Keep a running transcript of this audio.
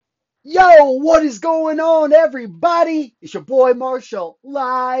Yo, what is going on, everybody? It's your boy Marshall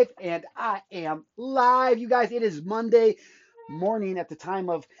live, and I am live. You guys, it is Monday morning at the time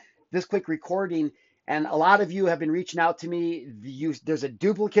of this quick recording, and a lot of you have been reaching out to me. There's a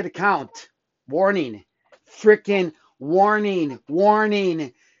duplicate account. Warning, freaking warning,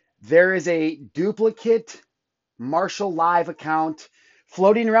 warning. There is a duplicate Marshall Live account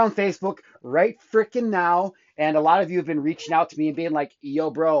floating around Facebook right freaking now. And a lot of you have been reaching out to me and being like, yo,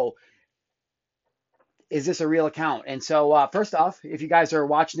 bro, is this a real account? And so, first off, if you guys are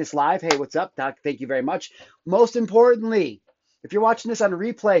watching this live, hey, what's up, Doc? Thank you very much. Most importantly, if you're watching this on a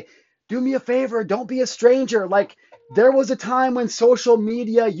replay, do me a favor, don't be a stranger. Like, there was a time when social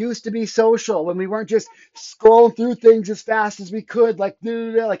media used to be social, when we weren't just scrolling through things as fast as we could, like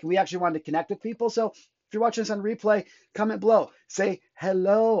we actually wanted to connect with people. So, if you're watching this on replay, comment below. Say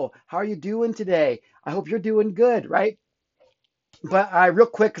hello. How are you doing today? I hope you're doing good, right? But real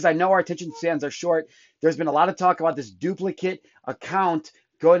quick, because I know our attention spans are short, there's been a lot of talk about this duplicate account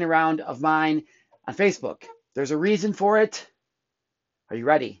going around of mine on Facebook. There's a reason for it. Are you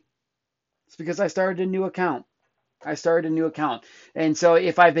ready? It's because I started a new account. I started a new account. And so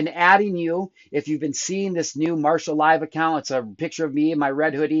if I've been adding you, if you've been seeing this new Marshall Live account, it's a picture of me in my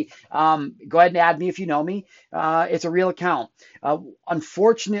red hoodie. Go ahead and add me if you know me. It's a real account.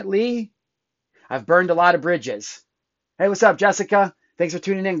 Unfortunately, I've burned a lot of bridges. Hey, what's up, Jessica? Thanks for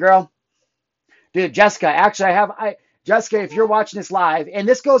tuning in, girl. Dude, Jessica, actually, Jessica, if you're watching this live, and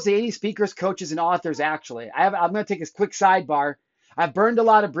this goes to any speakers, coaches, and authors, actually, I'm going to take a quick sidebar. I've burned a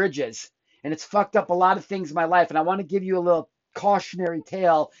lot of bridges, and it's fucked up a lot of things in my life, and I want to give you a little cautionary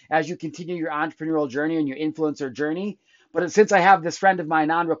tale as you continue your entrepreneurial journey and your influencer journey. But since I have this friend of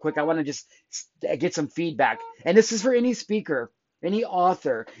mine on real quick, I want to just get some feedback. And this is for any speaker, any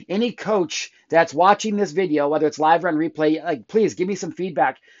author, any coach that's watching this video, whether it's live or on replay, like, please give me some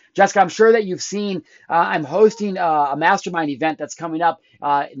feedback. Jessica, I'm sure that you've seen, I'm hosting a mastermind event that's coming up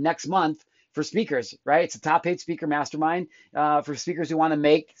next month for speakers, right? It's a top paid speaker mastermind for speakers who want to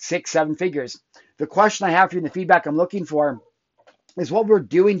make 6, 7 figures. The question I have for you and the feedback I'm looking for is what we're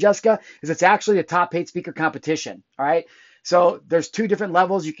doing, Jessica, is it's actually a top paid speaker competition. All right. So there's 2 different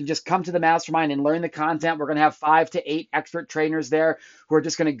levels. You can just come to the mastermind and learn the content. We're going to have 5 to 8 expert trainers there who are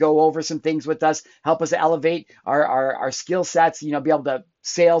just going to go over some things with us, help us elevate our skill sets, be able to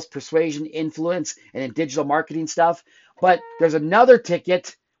sales, persuasion, influence, and in digital marketing stuff. But there's another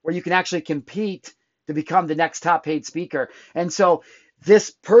ticket where you can actually compete to become the next top paid speaker. And so this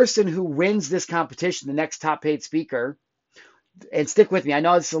person who wins this competition, the next top paid speaker, and stick with me. I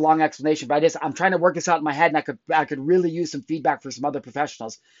know this is a long explanation, but I'm trying to work this out in my head, and I could really use some feedback for some other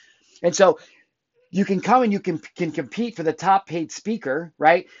professionals. And so you can come and you can compete for the top paid speaker,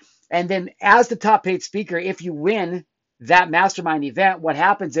 right? And then as the top paid speaker, if you win that mastermind event, what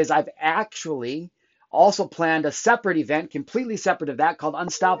happens is I've actually also planned a separate event, completely separate of that, called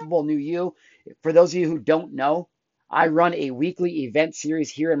Unstoppable New You. For those of you who don't know, I run a weekly event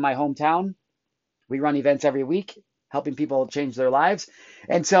series here in my hometown. We run events every week, helping people change their lives.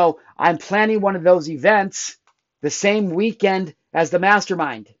 And so I'm planning one of those events the same weekend as the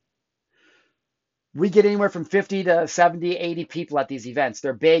mastermind. We get anywhere from 50 to 70, 80 people at these events.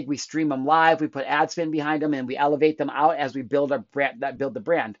 They're big. We stream them live. We put ad spin behind them, and we elevate them out as we build the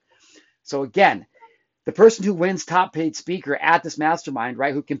brand. So again, the person who wins top paid speaker at this mastermind,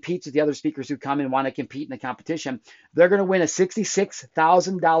 right, who competes with the other speakers who come and want to compete in the competition, they're going to win a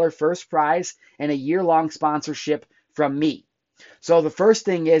 $66,000 first prize and a year-long sponsorship from me. So the first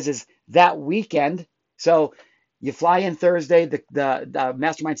thing is that weekend. So you fly in Thursday. The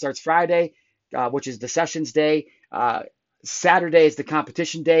mastermind starts Friday, which is the sessions day. Saturday is the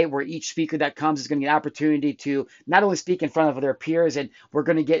competition day, where each speaker that comes is going to get an opportunity to not only speak in front of their peers, and we're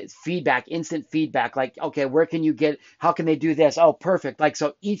going to get feedback, instant feedback, like, okay, how can they do this? Oh, perfect. Like,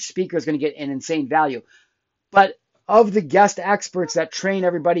 so each speaker is going to get an insane value. But of the guest experts that train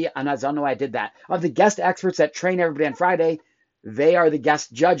everybody, and I don't know why I did that, of the guest experts that train everybody on Friday, they are the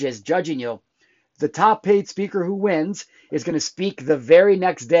guest judges judging you. The top paid speaker who wins is going to speak the very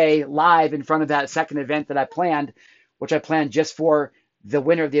next day live in front of that second event that I planned, which I planned just for the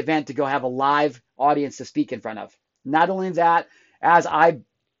winner of the event to go have a live audience to speak in front of. Not only that, as I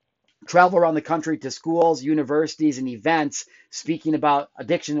travel around the country to schools, universities, and events speaking about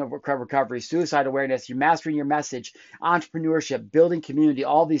addiction recovery, suicide awareness, you're mastering your message, entrepreneurship, building community,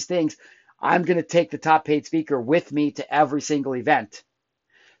 all these things, I'm going to take the top paid speaker with me to every single event.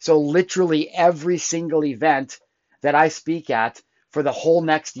 So literally every single event that I speak at for the whole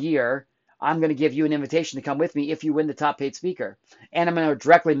next year, I'm going to give you an invitation to come with me if you win the top paid speaker. And I'm going to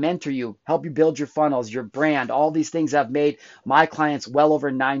directly mentor you, help you build your funnels, your brand, all these things that have made my clients well over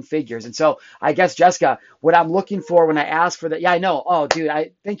 9 figures. And so I guess, Jessica, what I'm looking for when I ask for that, yeah, I know. Oh, dude,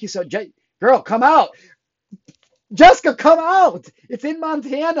 I thank you so, girl, come out. Jessica, come out! It's in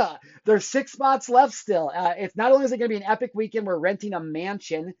Montana. There's 6 spots left still. It's not only is it going to be an epic weekend, we're renting a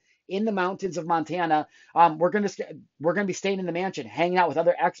mansion in the mountains of Montana. We're going to be staying in the mansion, hanging out with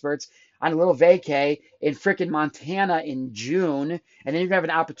other experts on a little vacay in frickin' Montana in June, and then you're gonna have an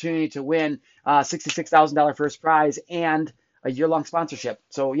opportunity to win $66,000 first prize and a year-long sponsorship.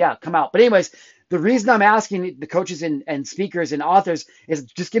 So yeah, come out. But anyways, the reason I'm asking the coaches and speakers and authors is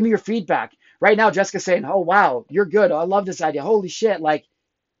just give me your feedback. Right now, Jessica's saying, "Oh wow, you're good. Oh, I love this idea. Holy shit!" Like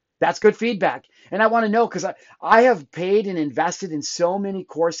that's good feedback. And I want to know because I have paid and invested in so many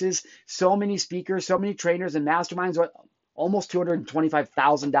courses, so many speakers, so many trainers and masterminds, almost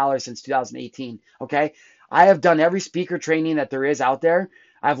 $225,000 since 2018. Okay. I have done every speaker training that there is out there.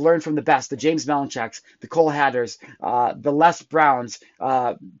 I've learned from the best, the James Melancheks, the Cole Hadders, the Les Browns,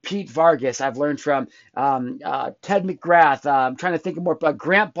 Pete Vargas. I've learned from Ted McGrath. I'm trying to think of more,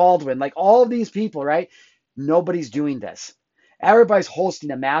 Grant Baldwin, like all of these people, right? Nobody's doing this. Everybody's hosting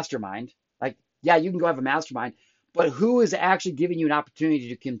a mastermind. Like, yeah, you can go have a mastermind, but who is actually giving you an opportunity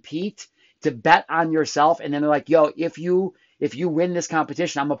to compete, to bet on yourself? And then they're like, yo, if you win this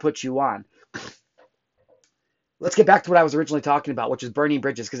competition, I'm gonna put you on. Let's get back to what I was originally talking about, which is burning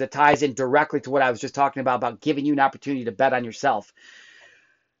bridges, because it ties in directly to what I was just talking about giving you an opportunity to bet on yourself.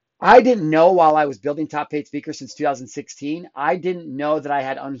 I didn't know while I was building Top Paid Speaker since 2016, I didn't know that I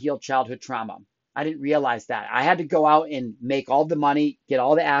had unhealed childhood trauma. I didn't realize that. I had to go out and make all the money, get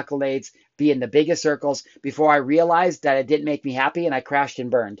all the accolades, be in the biggest circles before I realized that it didn't make me happy, and I crashed and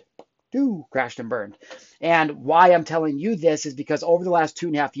burned. Crashed and burned. And why I'm telling you this is because over the last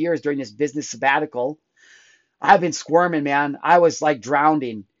 2.5 years during this business sabbatical, I've been squirming, man. I was like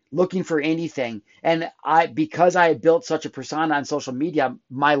drowning, looking for anything. And because I had built such a persona on social media,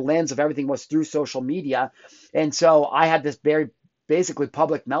 my lens of everything was through social media. And so I had this very basically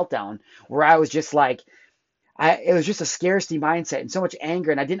public meltdown where I was just like, it was just a scarcity mindset and so much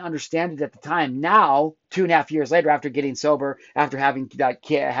anger, and I didn't understand it at the time. Now, 2.5 years later, after getting sober, after having that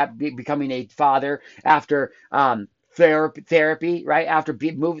kid, becoming a father, after therapy, right? After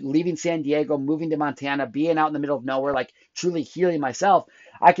leaving San Diego, moving to Montana, being out in the middle of nowhere, like truly healing myself,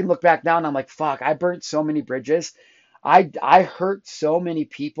 I can look back now and I'm like, fuck, I burnt so many bridges. I hurt so many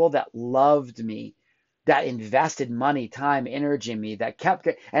people that loved me, that invested money, time, energy in me, that kept,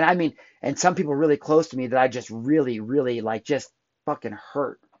 and I mean, and some people really close to me that I just really, really like just fucking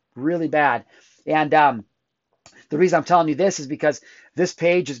hurt really bad. And the reason I'm telling you this is because this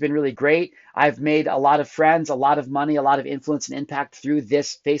page has been really great. I've made a lot of friends, a lot of money, a lot of influence and impact through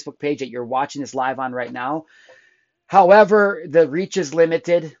this Facebook page that you're watching this live on right now. However, the reach is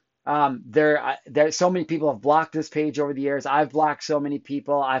limited. There so many people have blocked this page over the years. I've blocked so many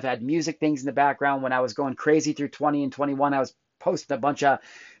people. I've had music things in the background. When I was going crazy through 20 and 21, I was posting a bunch of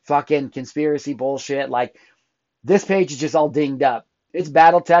fucking conspiracy bullshit. Like this page is just all dinged up. It's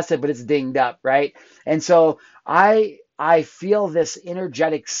battle tested, but it's dinged up, right? And so I feel this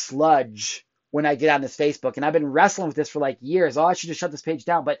energetic sludge when I get on this Facebook, and I've been wrestling with this for like years. Oh, I should just shut this page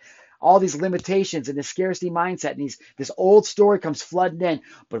down, but all these limitations and the scarcity mindset and this old story comes flooding in.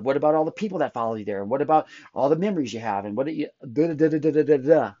 But what about all the people that follow you there? And what about all the memories you have? And what do you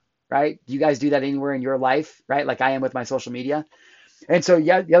right? Do you guys do that anywhere in your life, right? Like I am with my social media. And so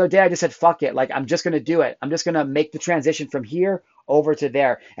yeah, the other day I just said, fuck it. Like I'm just going to do it. I'm just going to make the transition from here over to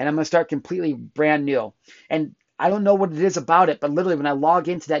there. And I'm going to start completely brand new. And I don't know what it is about it, but literally when I log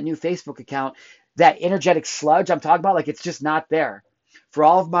into that new Facebook account, that energetic sludge I'm talking about, like it's just not there. For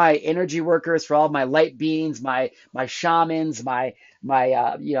all of my energy workers, for all of my light beings, my shamans, my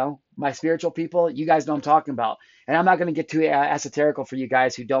spiritual people, you guys know what I'm talking about. And I'm not going to get too esoterical for you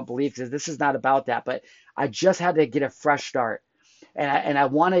guys who don't believe, because this is not about that. But I just had to get a fresh start. And I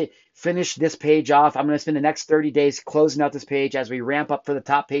want to finish this page off. I'm going to spend the next 30 days closing out this page as we ramp up for the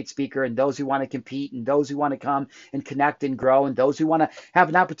top paid speaker and those who want to compete and those who want to come and connect and grow and those who want to have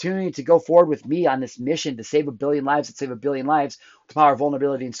an opportunity to go forward with me on this mission to save 1 billion lives, to save 1 billion lives with the power of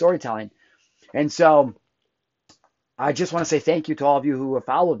vulnerability and storytelling. And so I just want to say thank you to all of you who have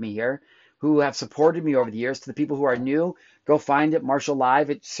followed me here, who have supported me over the years. To the people who are new, go find it, Marshal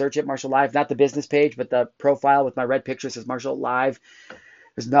Live. Search it, Marshal Live, not the business page, but the profile with my red picture says Marshal Live.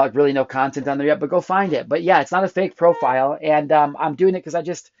 There's not really no content on there yet, but go find it. But yeah, it's not a fake profile, and I'm doing it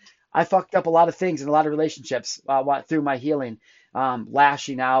because I fucked up a lot of things in a lot of relationships through my healing.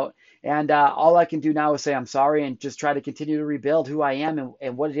 lashing out. And all I can do now is say I'm sorry and just try to continue to rebuild who I am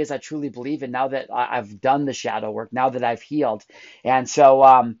and what it is I truly believe in now that I've done the shadow work, now that I've healed. And so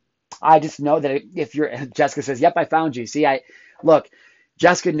I just know that if you're, Jessica says, yep, I found you. See, look,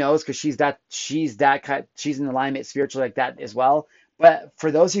 Jessica knows because she's in alignment spiritually like that as well. But for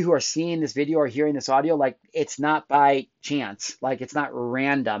those of you who are seeing this video or hearing this audio, like it's not by chance, like it's not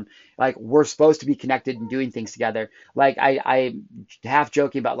random. Like we're supposed to be connected and doing things together. Like I half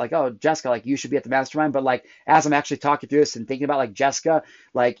joking about like, oh, Jessica, like you should be at the mastermind. But like as I'm actually talking through this and thinking about like Jessica,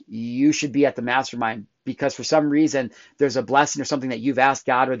 like you should be at the mastermind because for some reason there's a blessing or something that you've asked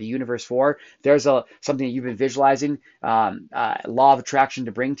God or the universe for. There's something that you've been visualizing, law of attraction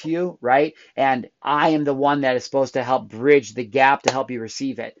to bring to you, right? And I am the one that is supposed to help bridge the gap to help you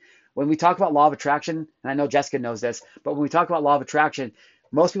receive it. When we talk about law of attraction, and I know Jessica knows this, but when we talk about law of attraction,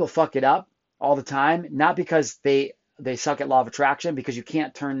 most people fuck it up all the time, not because they suck at law of attraction, because you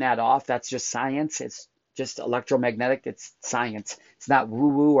can't turn that off. That's just science. It's just electromagnetic. It's science. It's not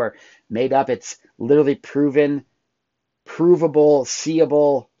woo-woo or made up. It's literally proven, provable,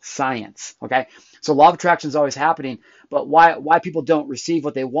 seeable science. Okay. So law of attraction is always happening, but why people don't receive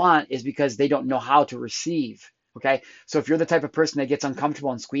what they want is because they don't know how to receive. Okay. So if you're the type of person that gets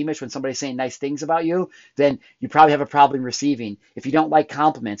uncomfortable and squeamish when somebody's saying nice things about you, then you probably have a problem receiving. If you don't like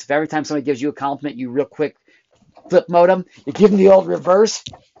compliments, if every time somebody gives you a compliment, you real quick flip mode them, you give them the old reverse,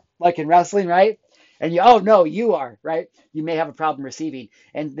 like in wrestling, right? And you, oh no, you are, right? You may have a problem receiving.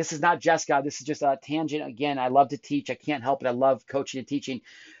 And this is not Jessica. This is just a tangent. Again, I love to teach. I can't help it. I love coaching and teaching.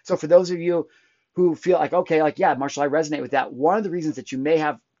 So for those of you who feel like, okay, like, yeah, Marshall, I resonate with that. One of the reasons that you may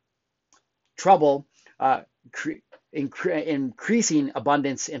have trouble increasing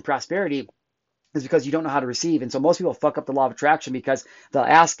abundance and prosperity is because you don't know how to receive. And so most people fuck up the law of attraction because they'll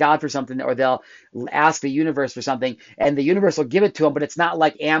ask God for something or they'll ask the universe for something and the universe will give it to them, but it's not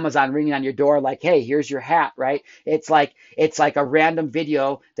like Amazon ringing on your door like, hey, here's your hat, right? It's like a random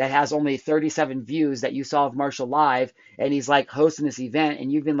video that has only 37 views that you saw of Marshall live and he's like hosting this event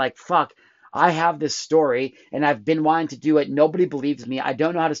and you've been like, fuck, I have this story and I've been wanting to do it. Nobody believes me. I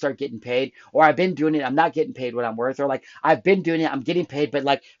don't know how to start getting paid, or I've been doing it. I'm not getting paid what I'm worth, or like I've been doing it. I'm getting paid, but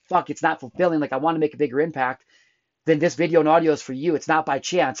like, fuck, it's not fulfilling. Like I want to make a bigger impact. Then this video and audio is for you. It's not by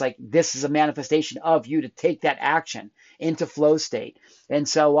chance. Like this is a manifestation of you to take that action into flow state. And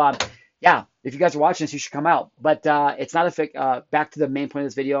so, yeah, if you guys are watching this, you should come out. But it's not a fake. Back to the main point of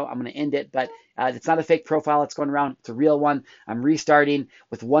this video. I'm going to end it, but it's not a fake profile that's going around. It's a real one. I'm restarting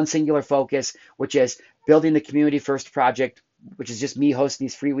with one singular focus, which is building the community first project, which is just me hosting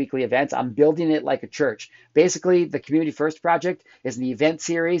these free weekly events. I'm building it like a church. Basically, the Community First Project is an event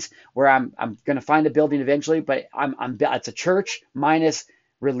series where I'm going to find a building eventually, but it's a church minus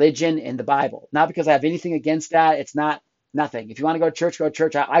religion and the Bible. Not because I have anything against that. It's not nothing. If you want to go to church, go to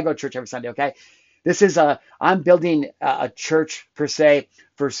church. I go to church every Sunday. Okay. I'm building a church per se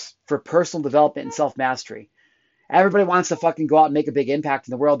for personal development and self-mastery. Everybody wants to fucking go out and make a big impact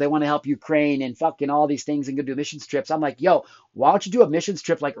in the world. They want to help Ukraine and fucking all these things and go do missions trips. I'm like, yo, why don't you do a missions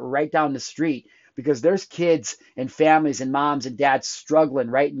trip like right down the street? Because there's kids and families and moms and dads struggling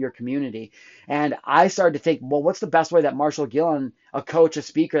right in your community. And I started to think, well, what's the best way that Marshal Gillen, a coach, a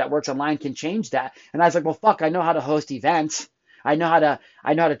speaker that works online, can change that? And I was like, well, fuck, I know how to host events. I know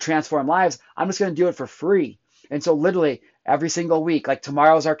how to transform lives. I'm just going to do it for free. And so literally every single week, like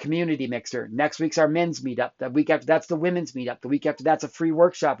tomorrow's our community mixer. Next week's our men's meetup. The week after that's the women's meetup. The week after that's a free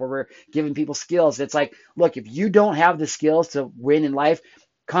workshop where we're giving people skills. It's like, look, if you don't have the skills to win in life,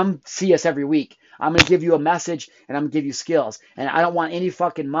 come see us every week. I'm going to give you a message and I'm going to give you skills. And I don't want any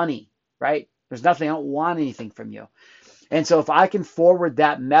fucking money, right? There's nothing. I don't want anything from you. And so if I can forward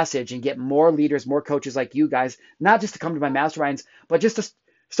that message and get more leaders, more coaches like you guys, not just to come to my masterminds, but just to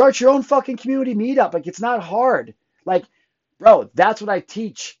start your own fucking community meetup. Like it's not hard. Like, bro, that's what I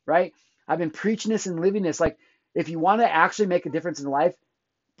teach, right? I've been preaching this and living this. Like if you want to actually make a difference in life,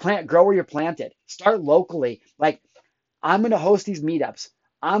 grow where you're planted. Start locally. Like I'm going to host these meetups.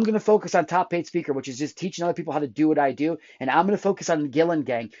 I'm going to focus on Top Paid Speaker, which is just teaching other people how to do what I do. And I'm going to focus on the Gillen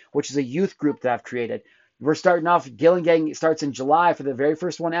Gang, which is a youth group that I've created. We're starting off, Gillen Gang starts in July for the very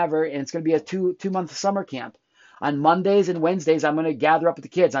first one ever, and it's going to be a two-month summer camp. On Mondays and Wednesdays, I'm going to gather up with the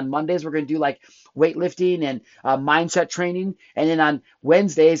kids. On Mondays, we're going to do like weightlifting and mindset training. And then on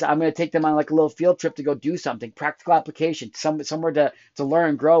Wednesdays, I'm going to take them on like a little field trip to go do something, practical application, somewhere to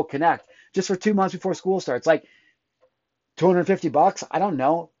learn, grow, connect, just for 2 months before school starts. Like $250, I don't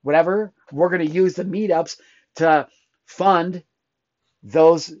know, whatever. We're going to use the meetups to fund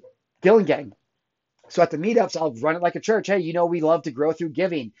those Gillen Gang. So at the meetups, I'll run it like a church. Hey, we love to grow through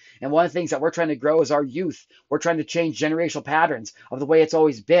giving. And one of the things that we're trying to grow is our youth. We're trying to change generational patterns of the way it's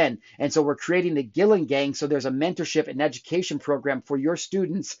always been. And so we're creating the Gillen Gang. So there's a mentorship and education program for your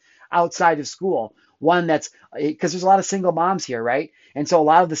students outside of school. One that's because there's a lot of single moms here, right? And so a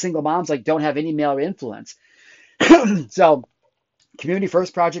lot of the single moms like don't have any male influence. So Community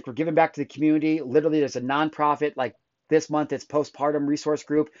First Project, we're giving back to the community. Literally, there's a nonprofit like this month, it's Postpartum Resource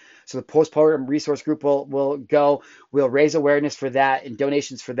Group. So the Postpartum Resource Group will go. We'll raise awareness for that and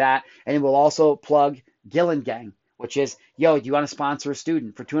donations for that. And then we'll also plug Gillen Gang, which is, yo, do you want to sponsor a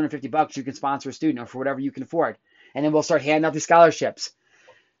student? For $250, you can sponsor a student or for whatever you can afford. And then we'll start handing out the scholarships.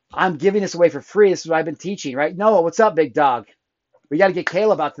 I'm giving this away for free. This is what I've been teaching, right? Noah, what's up, big dog? We got to get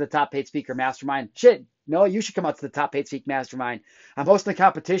Caleb out to the Top Paid Speaker Mastermind. Shit, Noah, you should come out to the Top Paid Speaker Mastermind. I'm hosting a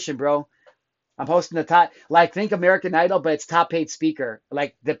competition, bro. I'm hosting the top, like think American Idol, but it's top paid speaker.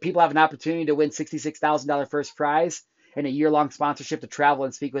 Like the people have an opportunity to win $66,000 first prize and a year-long sponsorship to travel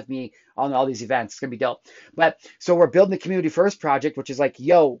and speak with me on all these events. It's going to be dope. But so we're building the Community First Project, which is like,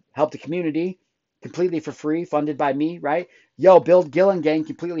 yo, help the community completely for free, funded by me, right? Yo, build Gillen Gang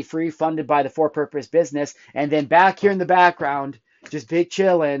completely free, funded by the For Purpose business. And then back here in the background, just big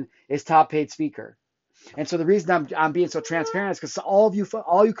chillin' is top paid speaker. And so the reason I'm being so transparent is because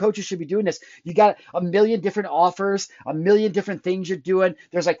all you coaches should be doing this. You got a million different offers, a million different things you're doing.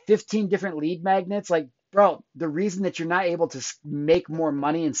 There's like 15 different lead magnets. Like, bro, the reason that you're not able to make more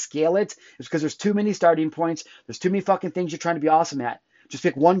money and scale it is because there's too many starting points. There's too many fucking things you're trying to be awesome at. Just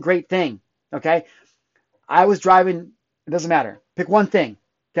pick one great thing. Okay. I was driving. It doesn't matter. Pick one thing.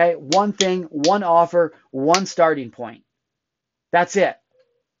 Okay. One thing, one offer, one starting point. That's it.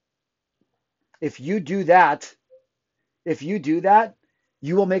 If you do that,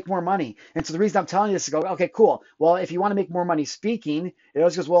 you will make more money. And so the reason I'm telling you this is go, okay, cool. Well, if you want to make more money speaking, it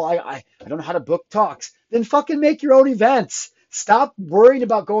always goes, well, I don't know how to book talks. Then fucking make your own events. Stop worrying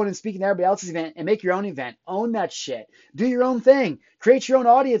about going and speaking at everybody else's event and make your own event. Own that shit. Do your own thing. Create your own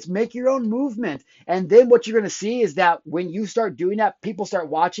audience. Make your own movement. And then what you're going to see is that when you start doing that, people start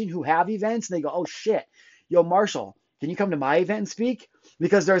watching who have events and they go, oh shit, yo, Marshall, can you come to my event and speak?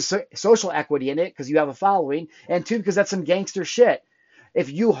 Because there's social equity in it because you have a following. And two, because that's some gangster shit.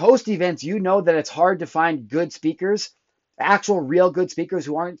 If you host events, you know that it's hard to find good speakers, actual real good speakers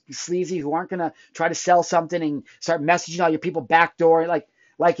who aren't sleazy, who aren't going to try to sell something and start messaging all your people backdoor. Like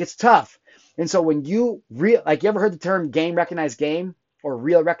it's tough. And so when you you ever heard the term game recognize game or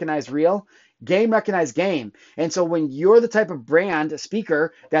real recognize real? Game recognize game. And so when you're the type of brand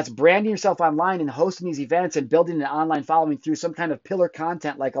speaker that's branding yourself online and hosting these events and building an online following through some kind of pillar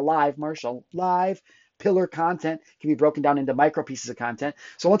content like a live, Marshall, live pillar content can be broken down into micro pieces of content.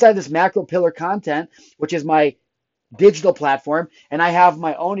 So once I have this macro pillar content, which is my digital platform, and I have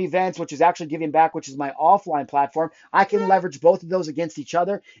my own events, which is actually giving back, which is my offline platform, I can leverage both of those against each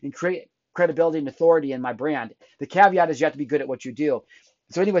other and create credibility and authority in my brand. The caveat is you have to be good at what you do.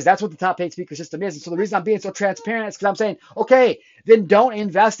 So anyways, that's what the top paid speaker system is. And so the reason I'm being so transparent is because I'm saying, okay, then don't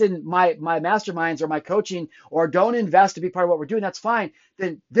invest in my masterminds or my coaching, or don't invest to be part of what we're doing. That's fine.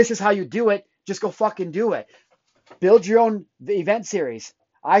 Then this is how you do it. Just go fucking do it. Build your own event series.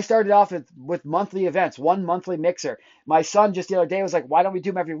 I started off with monthly events, one monthly mixer. My son just the other day was like, why don't we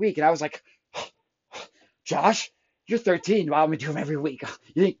do them every week? And I was like, Josh, you're 13. Why don't we do them every week?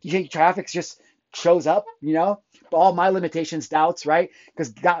 You think traffic just shows up, all my limitations, doubts, right? Because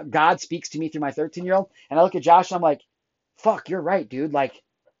God speaks to me through my 13-year-old. And I look at Josh and I'm like, fuck, you're right, dude. Like,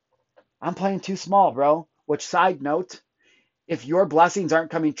 I'm playing too small, bro. Which, side note, if your blessings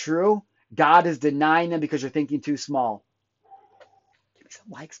aren't coming true, God is denying them because you're thinking too small. Give me some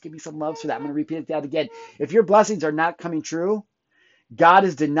likes, give me some loves for that. I'm going to repeat that again. If your blessings are not coming true, God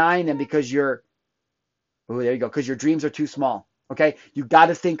is denying them because there you go, because your dreams are too small. Okay? You got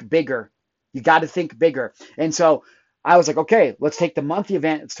to think bigger. And so I was like, okay, let's take the monthly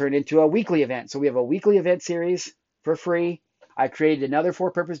event. Let's turn it into a weekly event. So we have a weekly event series for free. I created another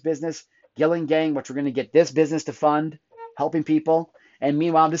for-purpose business, Gillen Gang, which we're going to get this business to fund, helping people. And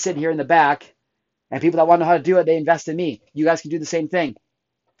meanwhile, I'm just sitting here in the back, and people that want to know how to do it, they invest in me. You guys can do the same thing.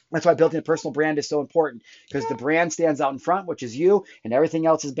 That's why building a personal brand is so important, because the brand stands out in front, which is you, and everything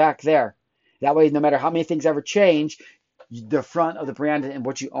else is back there. That way, no matter how many things ever change, the front of the brand and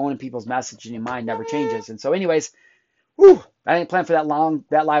what you own in people's message in your mind never changes. And so anyways, I didn't plan for that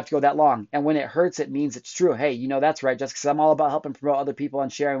live to go that long. And when it hurts, it means it's true. Hey, that's right, Jessica, 'cause I'm all about helping promote other people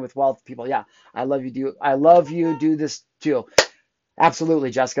and sharing with wealth people. Yeah, I love you. Do this too. Absolutely,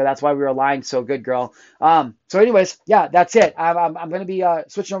 Jessica. That's why we were aligned so good, girl. So anyways, yeah, that's it. I'm going to be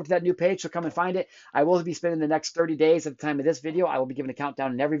switching over to that new page, so come and find it. I will be spending the next 30 days at the time of this video. I will be giving a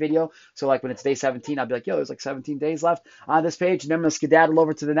countdown in every video. So like when it's day 17, I'll be like, yo, there's like 17 days left on this page, and then I'm going to skedaddle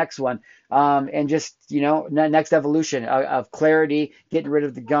over to the next one. And just, next evolution of clarity, getting rid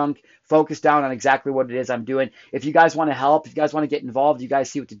of the gunk, focus down on exactly what it is I'm doing. If you guys want to help, if you guys want to get involved, you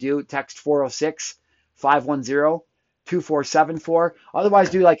guys see what to do. Text 406 510 2474. Otherwise,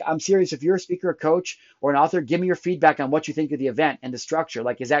 do like, I'm serious. If you're a speaker, a coach, or an author, give me your feedback on what you think of the event and the structure.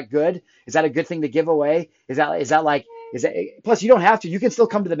 Like, is that good? Is that a good thing to give away? Is that like, is that, plus you don't have to, you can still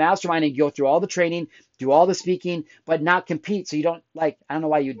come to the mastermind and go through all the training, do all the speaking, but not compete. So you don't like, I don't know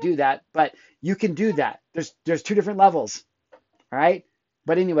why you do that, but you can do that. There's two different levels. All right.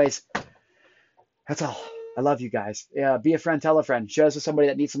 But anyways, that's all. I love you guys. Be a friend, tell a friend. Share this with somebody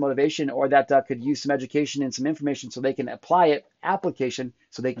that needs some motivation or that could use some education and some information so they can apply it, application,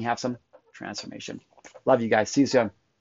 so they can have some transformation. Love you guys. See you soon.